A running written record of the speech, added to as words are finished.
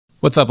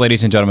What's up,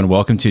 ladies and gentlemen?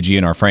 Welcome to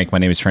GNR Frank. My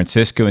name is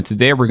Francisco, and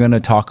today we're going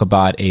to talk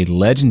about a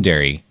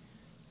legendary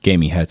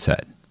gaming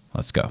headset.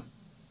 Let's go.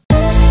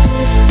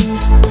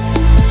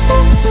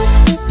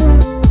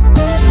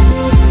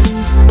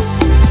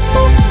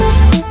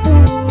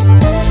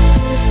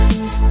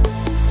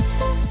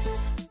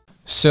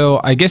 So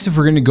I guess if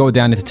we're going to go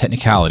down into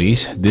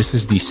technicalities, this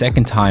is the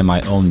second time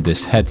I owned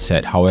this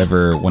headset.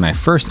 However, when I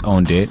first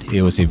owned it,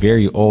 it was a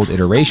very old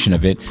iteration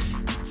of it,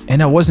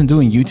 and I wasn't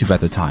doing YouTube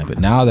at the time. But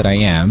now that I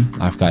am,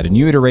 I've got a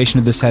new iteration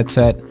of this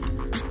headset,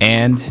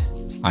 and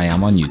I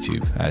am on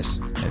YouTube. That's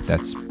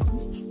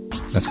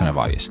kind of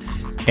obvious.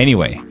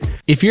 Anyway,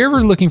 if you're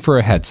ever looking for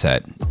a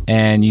headset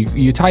and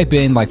you type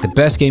in like the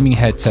best gaming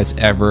headsets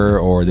ever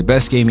or the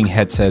best gaming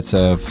headsets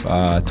of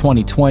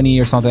 2020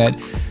 or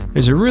something,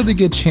 there's a really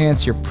good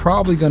chance you're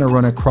probably going to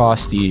run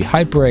across the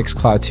HyperX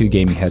Cloud 2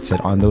 gaming headset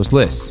on those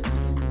lists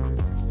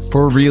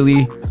for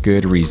really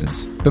good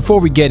reasons. Before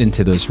we get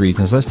into those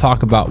reasons, let's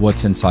talk about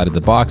what's inside of the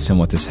box and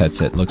what this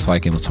headset looks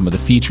like and some of the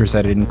features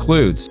that it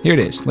includes. Here it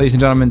is, ladies and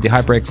gentlemen, the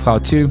HyperX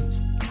Cloud 2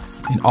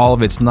 in all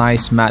of its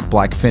nice matte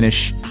black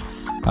finish.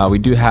 We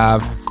do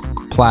have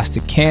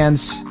plastic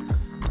cans,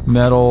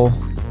 metal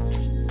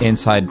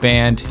inside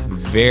band,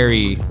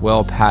 very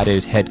well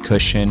padded head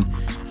cushion,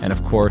 and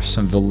of course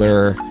some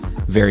velour,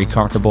 very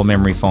comfortable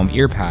memory foam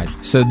ear pad.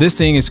 So this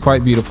thing is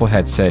quite beautiful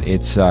headset.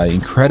 It's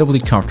incredibly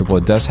comfortable.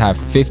 It does have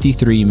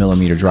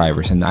 53mm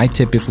drivers, and I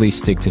typically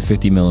stick to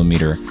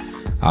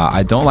 50mm.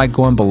 I don't like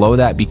going below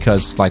that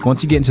because like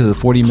once you get into the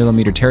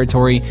 40mm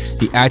territory,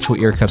 the actual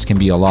ear cups can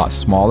be a lot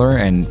smaller,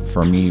 and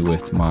for me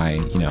with my,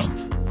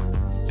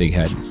 big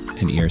head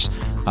and ears,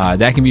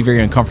 that can be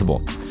very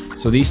uncomfortable.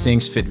 So these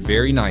things fit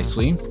very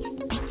nicely,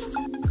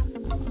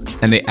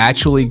 and they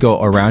actually go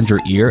around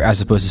your ear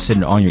as opposed to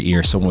sitting on your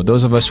ear. So for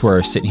those of us who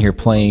are sitting here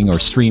playing or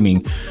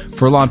streaming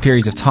for long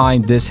periods of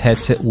time, this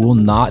headset will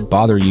not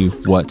bother you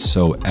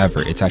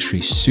whatsoever. It's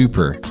actually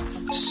super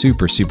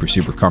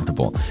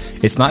comfortable.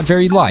 It's not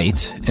very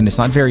light and it's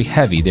not very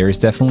heavy. You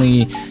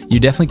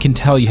definitely can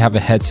tell you have a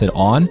headset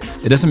on.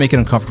 It doesn't make it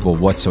uncomfortable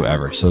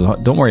whatsoever. So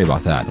don't worry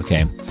about that,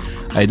 okay?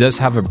 It does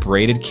have a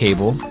braided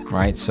cable,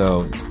 right?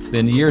 So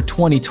in the year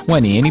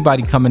 2020,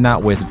 anybody coming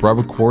out with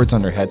rubber cords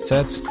on their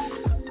headsets,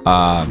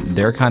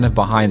 they're kind of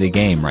behind the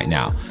game right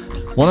now.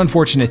 One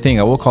unfortunate thing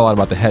I will call out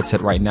about the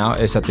headset right now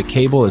is that the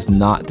cable is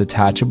not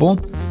detachable.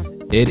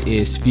 It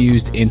is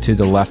fused into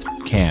the left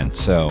can.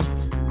 So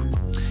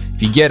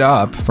if you get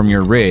up from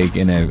your rig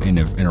in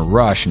a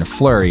rush, in a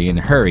flurry, in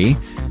a hurry,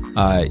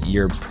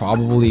 you're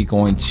probably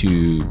going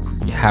to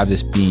have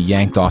this being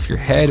yanked off your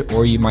head,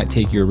 or you might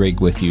take your rig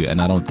with you, and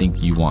I don't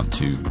think you want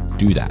to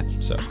do that.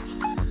 So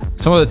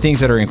some of the things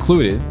that are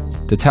included: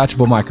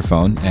 detachable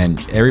microphone, and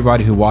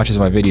everybody who watches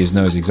my videos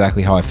knows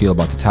exactly how I feel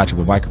about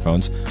detachable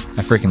microphones.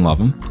 I freaking love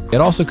them.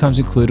 It also comes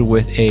included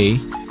with a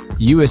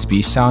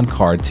USB sound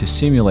card to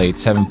simulate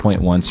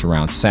 7.1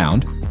 surround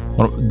sound.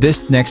 Well,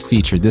 this next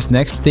feature, this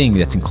next thing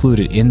that's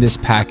included in this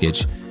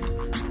package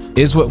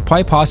is what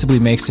quite possibly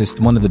makes this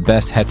one of the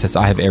best headsets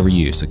I have ever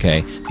used,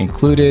 okay?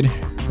 Included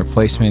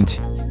replacement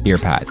ear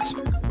pads.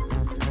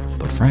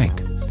 But Frank,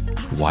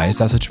 why is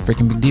that such a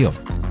freaking big deal?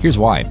 Here's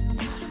why.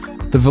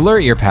 The velour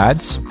ear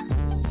pads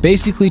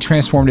basically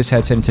transform this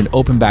headset into an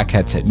open back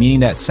headset, meaning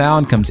that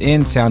sound comes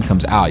in, sound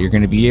comes out. You're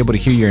going to be able to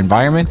hear your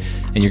environment,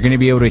 and you're going to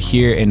be able to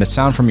hear, and the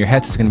sound from your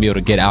headset is going to be able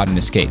to get out and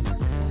escape.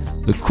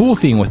 The cool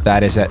thing with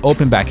that is that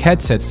open back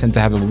headsets tend to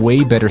have a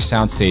way better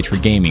soundstage for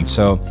gaming.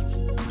 So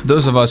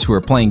those of us who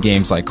are playing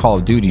games like Call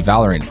of Duty,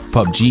 Valorant,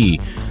 PUBG,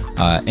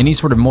 any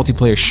sort of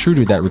multiplayer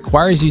shooter that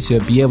requires you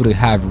to be able to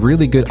have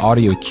really good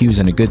audio cues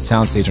and a good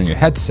soundstage on your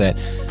headset,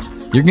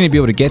 you're going to be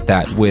able to get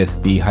that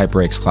with the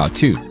HyperX Cloud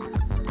 2.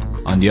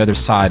 On the other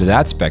side of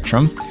that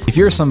spectrum, if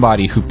you're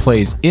somebody who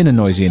plays in a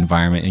noisy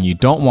environment and you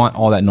don't want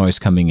all that noise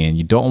coming in,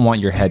 you don't want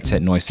your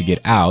headset noise to get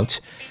out,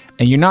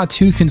 and you're not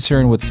too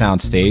concerned with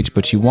soundstage,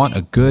 but you want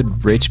a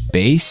good rich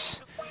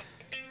bass,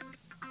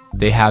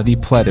 they have the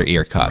pleather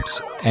ear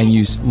cups, and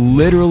you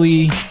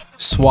literally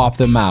swap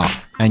them out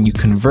and you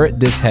convert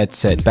this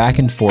headset back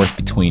and forth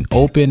between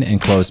open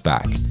and closed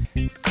back.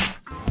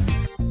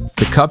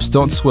 The cups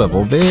don't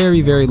swivel,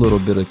 very little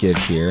bit of give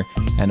here.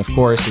 And of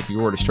course, if you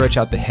were to stretch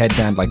out the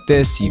headband like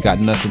this, you got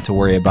nothing to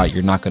worry about.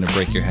 You're not going to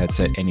break your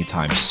headset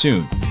anytime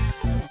soon.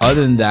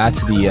 Other than that,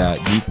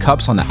 the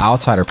cups on the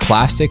outside are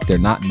plastic. They're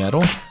not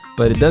metal,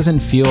 but it doesn't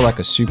feel like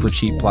a super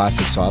cheap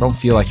plastic, so I don't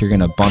feel like you're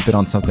going to bump it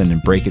on something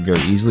and break it very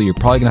easily. You're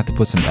probably going to have to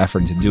put some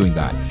effort into doing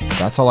that.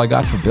 That's all I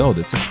got for build.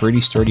 It's a pretty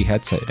sturdy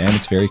headset, and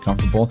it's very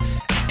comfortable,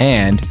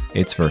 and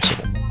it's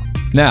versatile.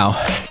 Now,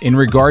 in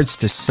regards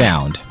to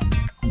sound,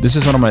 this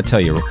is what I'm going to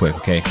tell you real quick,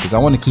 okay? Because I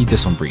want to keep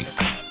this one brief.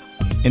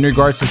 In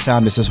regards to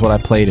sound, this is what I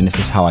played, and this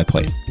is how I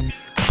played.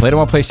 I played on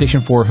my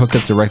PlayStation 4 hooked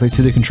up directly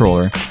to the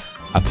controller.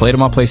 I played on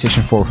my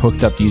PlayStation 4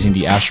 hooked up using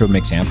the Astro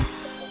Mixamp.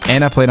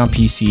 And I played on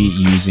PC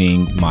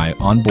using my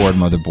onboard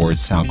motherboard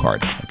sound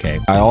card, okay?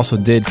 I also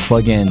did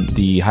plug in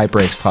the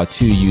HyperX Cloud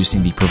 2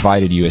 using the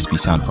provided USB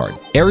sound card.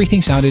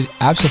 Everything sounded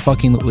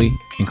absolutely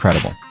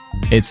incredible.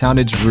 It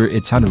sounded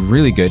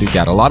really good. It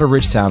got a lot of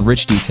rich sound,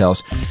 rich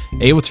details,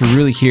 able to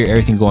really hear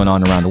everything going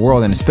on around the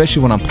world. And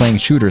especially when I'm playing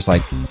shooters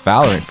like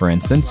Valorant, for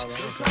instance,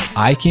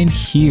 I can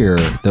hear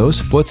those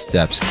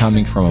footsteps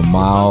coming from a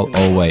mile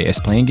away. As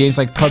playing games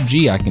like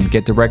PUBG, I can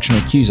get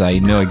directional cues. I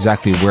know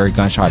exactly where a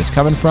gunshot is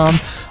coming from.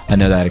 I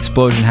know that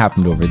explosion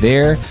happened over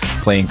there.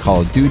 Playing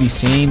Call of Duty,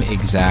 same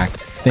exact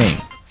thing.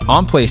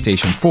 On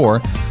PlayStation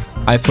 4,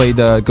 I played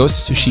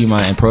Ghost of Tsushima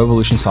and Pro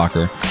Evolution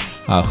Soccer,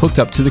 hooked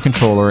up to the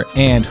controller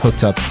and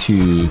hooked up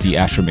to the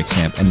Astro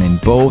Mixamp, and in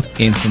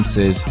both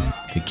instances,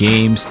 the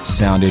games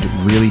sounded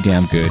really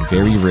damn good,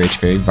 very rich,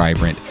 very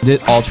vibrant. I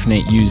did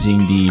alternate using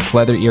the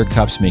pleather ear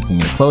cups,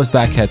 making it a closed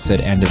back headset,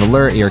 and the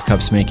velour ear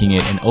cups, making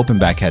it an open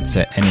back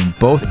headset. And in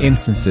both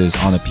instances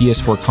on the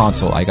PS4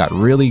 console, I got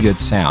really good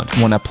sound.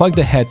 When I plugged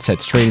the headset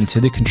straight into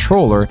the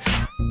controller,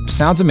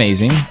 sounds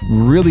amazing,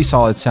 really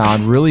solid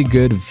sound, really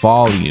good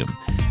volume.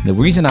 The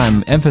reason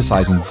I'm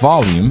emphasizing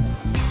volume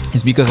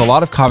is because a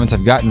lot of comments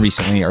I've gotten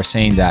recently are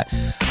saying that,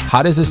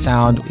 how does this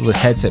sound with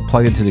headset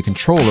plugged into the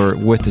controller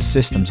with the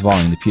system's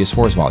volume, the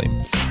PS4's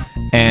volume?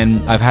 And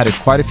I've had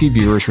quite a few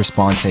viewers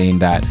respond saying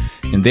that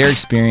in their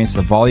experience,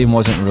 the volume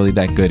wasn't really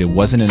that good. It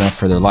wasn't enough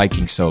for their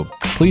liking. So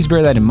please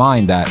bear that in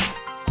mind, that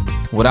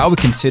what I would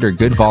consider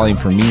good volume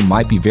for me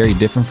might be very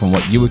different from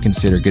what you would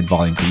consider good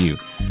volume for you.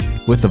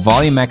 With the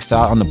volume maxed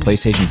out on the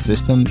PlayStation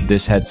system,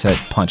 this headset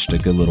punched a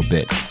good little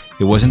bit.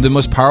 It wasn't the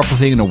most powerful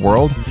thing in the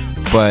world,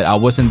 but I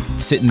wasn't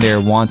sitting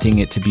there wanting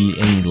it to be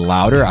any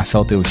louder. I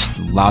felt it was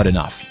loud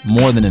enough,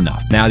 more than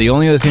enough. Now, the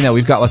only other thing that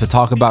we've got left to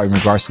talk about in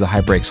regards to the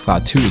HyperX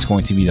Cloud 2 is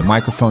going to be the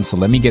microphone. So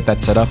let me get that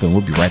set up and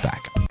we'll be right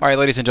back. All right,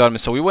 ladies and gentlemen,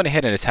 so we went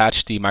ahead and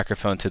attached the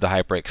microphone to the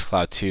HyperX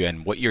Cloud 2,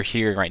 and what you're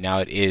hearing right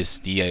now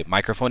is the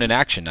microphone in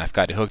action. I've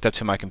got it hooked up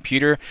to my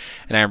computer,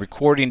 and I'm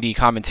recording the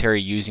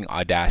commentary using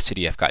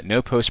Audacity. I've got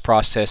no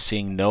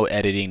post-processing, no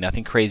editing,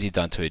 nothing crazy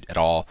done to it at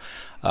all.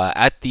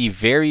 At the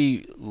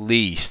very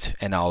least,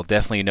 and I'll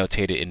definitely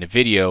notate it in the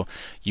video,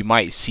 you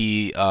might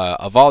see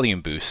a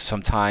volume boost.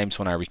 Sometimes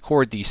when I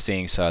record these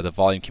things, the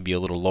volume can be a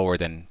little lower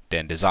than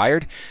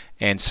desired,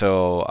 and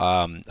so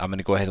I'm going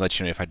to go ahead and let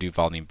you know if I do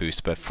volume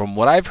boost. But from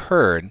what I've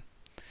heard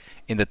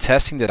in the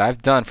testing that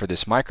I've done for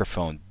this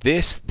microphone,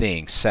 this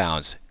thing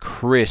sounds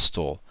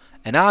crystal,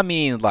 and I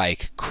mean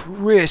like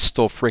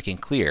crystal freaking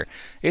clear.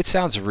 It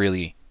sounds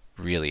really,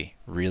 really,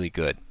 really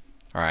good.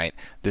 All right,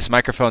 this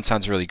microphone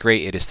sounds really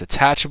great. It is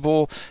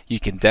detachable. You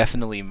can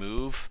definitely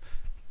move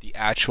the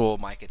actual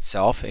mic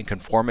itself and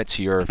conform it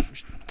to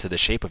the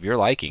shape of your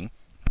liking.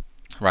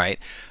 Right,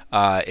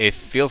 it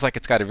feels like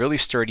it's got a really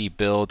sturdy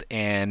build,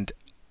 and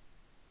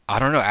I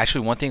don't know.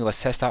 Actually, one thing,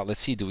 let's test out. Let's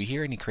see. Do we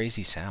hear any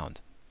crazy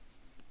sound?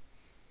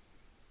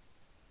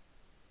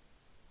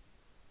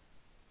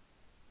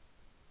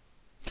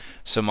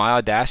 So my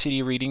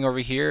Audacity reading over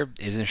here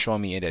isn't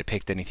showing me it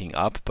picked anything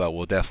up, but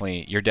you're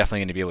definitely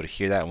going to be able to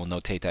hear that, and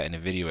we'll notate that in the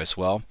video as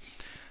well.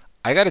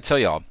 I got to tell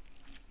y'all,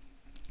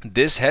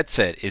 this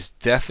headset is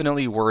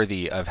definitely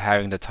worthy of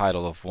having the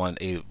title of one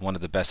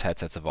of the best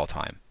headsets of all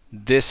time.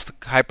 This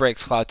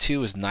HyperX Cloud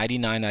 2 is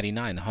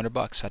 $99.99,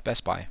 $100 at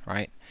Best Buy,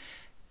 right?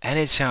 And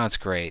it sounds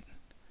great.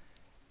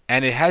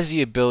 And it has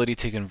the ability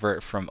to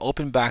convert from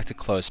open back to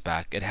closed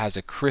back. It has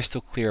a crystal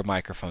clear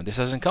microphone. This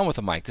doesn't come with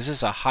a mic. This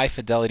is a high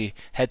fidelity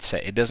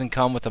headset. It doesn't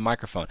come with a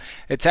microphone.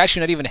 It's actually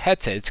not even a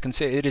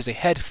headset. It is a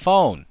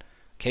headphone.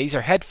 Okay, these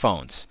are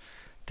headphones.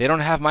 They don't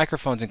have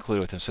microphones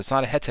included with them, so it's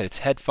not a headset. It's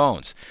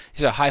headphones.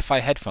 These are hi-fi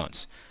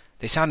headphones.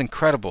 They sound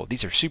incredible.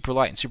 These are super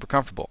light and super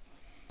comfortable.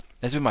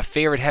 This has been my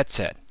favorite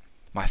headset.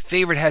 My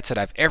favorite headset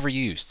I've ever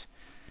used.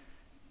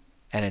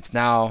 And it's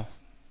now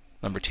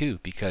number 2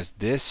 because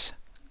this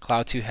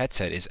Cloud 2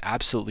 headset is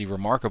absolutely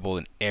remarkable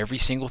in every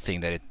single thing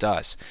that it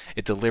does.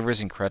 It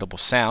delivers incredible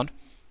sound.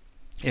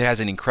 It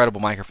has an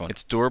incredible microphone.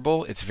 It's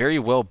durable. It's very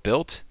well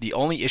built. The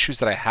only issue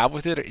that I have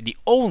with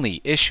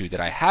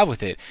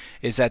it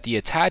is that the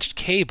attached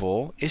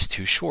cable is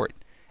too short,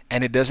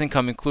 and it doesn't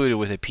come included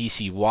with a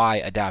PC-Y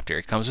adapter.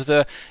 It comes with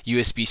a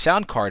USB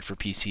sound card for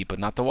PC, but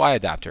not the Y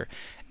adapter.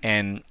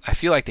 And I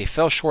feel like they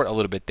fell short a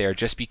little bit there,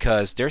 just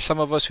because there's some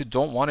of us who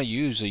don't want to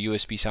use a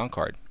USB sound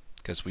card,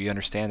 because we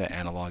understand that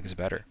analog is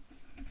better.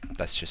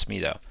 That's just me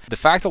though. The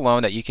fact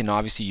alone that you can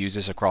obviously use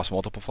this across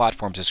multiple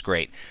platforms is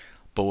great,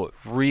 but what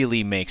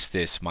really makes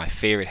this my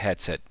favorite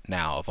headset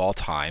now of all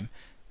time,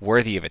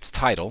 worthy of its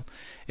title,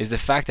 is the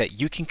fact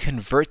that you can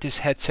convert this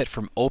headset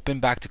from open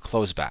back to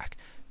closed back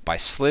by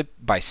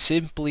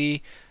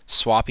simply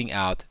swapping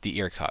out the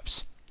ear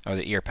cups, or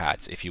the ear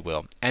pads, if you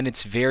will. And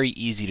it's very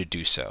easy to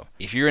do so.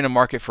 If you're in a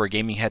market for a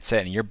gaming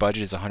headset and your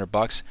budget is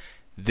 $100,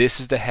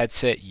 this is the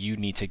headset you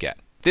need to get.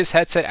 This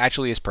headset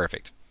actually is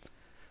perfect.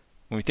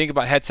 When we think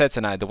about headsets,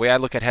 and the way I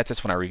look at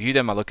headsets when I review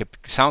them, I look at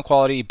sound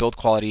quality, build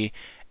quality,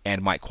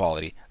 and mic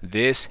quality.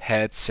 This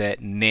headset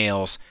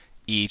nails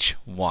each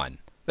one.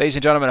 Ladies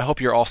and gentlemen, I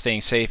hope you're all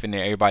staying safe and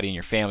everybody in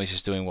your families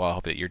is doing well. I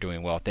hope that you're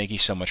doing well. Thank you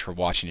so much for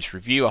watching this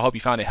review. I hope you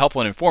found it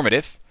helpful and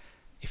informative.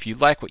 If you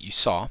like what you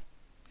saw,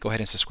 go ahead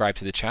and subscribe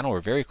to the channel.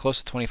 We're very close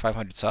to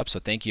 2,500 subs, so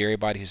thank you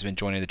everybody who's been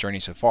joining the journey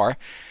so far.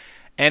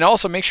 And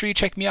also make sure you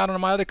check me out on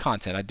my other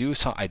content. I do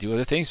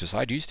other things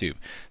besides YouTube.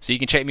 So you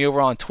can check me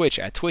over on Twitch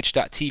at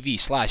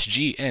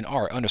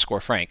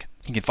twitch.tv/GNR_Frank.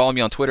 You can follow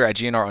me on Twitter at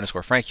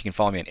GNR_Frank. You can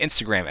follow me on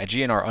Instagram at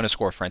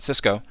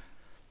GNR_Francisco.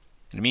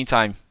 In the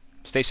meantime,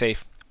 stay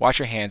safe, wash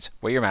your hands,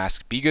 wear your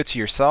mask, be good to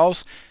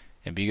yourselves,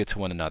 and be good to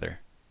one another.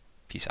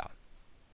 Peace out.